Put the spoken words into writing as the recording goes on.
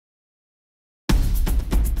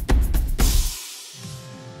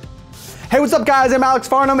Hey, what's up guys? I'm Alex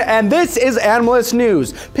Farnham and this is Animalist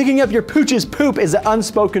News. Picking up your pooch's poop is an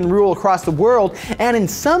unspoken rule across the world, and in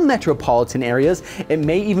some metropolitan areas it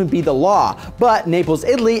may even be the law. But Naples,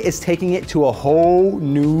 Italy is taking it to a whole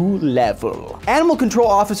new level. Animal control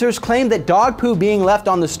officers claim that dog poo being left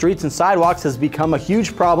on the streets and sidewalks has become a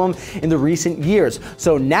huge problem in the recent years.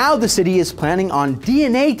 So now the city is planning on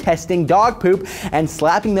DNA testing dog poop and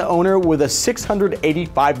slapping the owner with a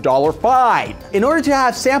 $685 fine. In order to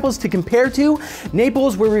have samples to compare to,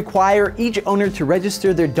 Naples will require each owner to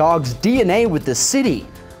register their dog's DNA with the city.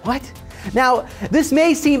 What? Now, this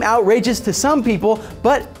may seem outrageous to some people,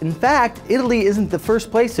 but in fact, Italy isn't the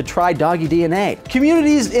first place to try doggy DNA.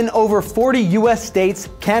 Communities in over 40 US states,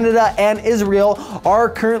 Canada, and Israel are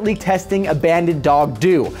currently testing abandoned dog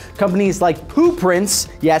doo. Companies like Poo Prints,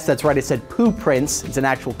 yes, that's right, I said Poo Prints, it's an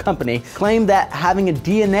actual company, claim that having a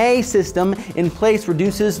DNA system in place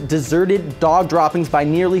reduces deserted dog droppings by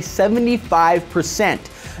nearly 75%.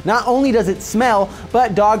 Not only does it smell,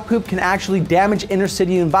 but dog poop can actually damage inner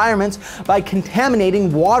city environments by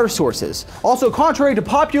contaminating water sources. Also, contrary to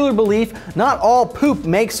popular belief, not all poop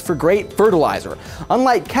makes for great fertilizer.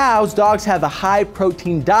 Unlike cows, dogs have a high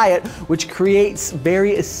protein diet, which creates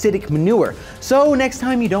very acidic manure. So next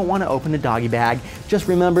time you don't want to open a doggy bag, just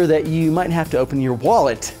remember that you might have to open your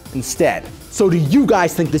wallet instead. So do you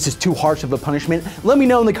guys think this is too harsh of a punishment? Let me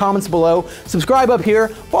know in the comments below. Subscribe up here,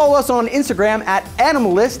 follow us on Instagram at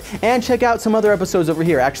Animalist, and check out some other episodes over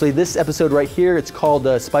here. Actually, this episode right here, it's called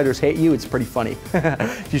Spiders Hate You. It's pretty funny.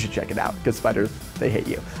 You should check it out, because spiders, they hate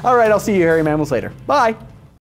you. All right, I'll see you hairy mammals later. Bye.